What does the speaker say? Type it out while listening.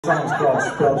Song's called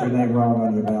Spelled Your Name Wrong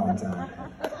on Your Valentine.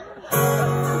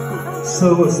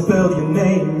 So I spelled your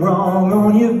name wrong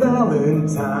on your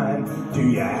Valentine. Do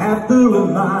you have to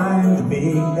remind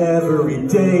me every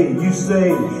day? You say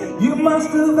you must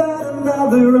have had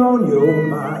another on your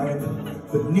mind.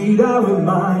 But need I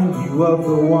remind you of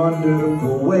the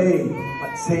wonderful way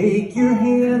I take your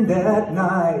hand at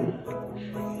night,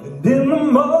 and in the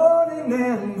morning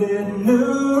and at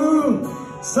noon.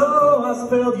 So I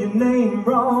spelled your name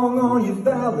wrong on your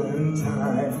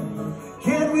Valentine.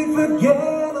 Can we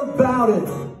forget about it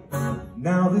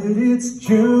now that it's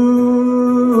June?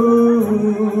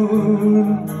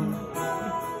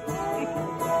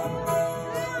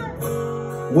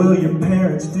 Well, your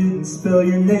parents didn't spell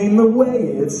your name the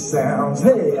way it sounds.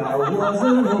 Hey, I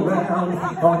wasn't around.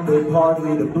 Aren't they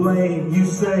partly to blame? You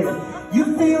say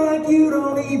you feel like you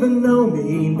don't even know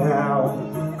me now.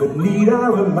 But need I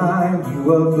remind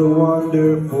you of the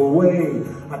wonderful way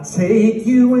I take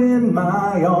you in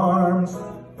my arms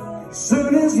as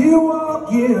soon as you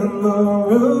walk in the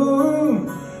room?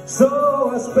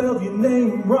 So I spelled your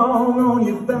name wrong on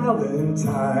your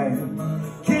Valentine.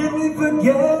 Can we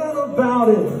forget about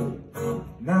it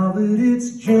now that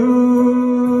it's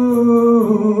June?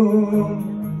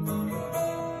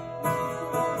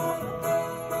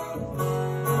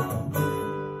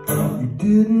 You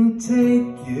didn't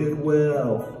take it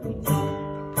well.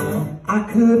 I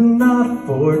could not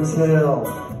foretell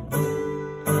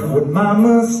what my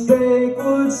mistake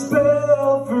would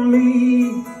spell for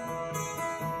me.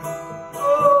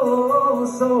 Oh,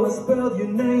 so I spelled your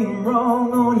name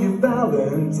wrong on your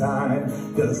Valentine.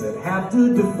 Does it have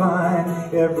to define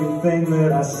everything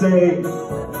that I say?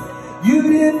 You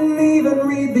didn't even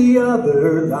read the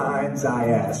other lines. I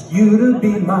asked you to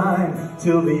be mine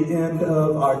till the end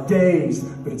of our days.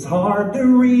 But it's hard to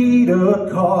read a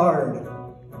card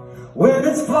when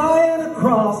it's flying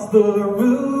across the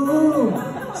room.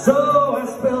 So I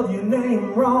spelled your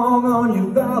name wrong on your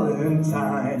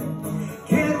Valentine.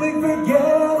 Can we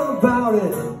forget about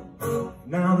it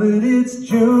now that it's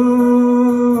June?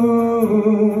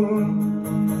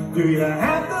 Do you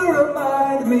have to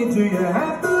remind me? Do you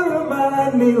have to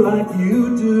remind me like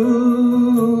you do?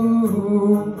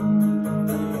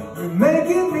 You're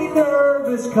making me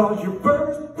nervous 'cause your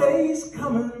birthday's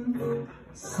coming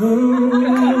soon.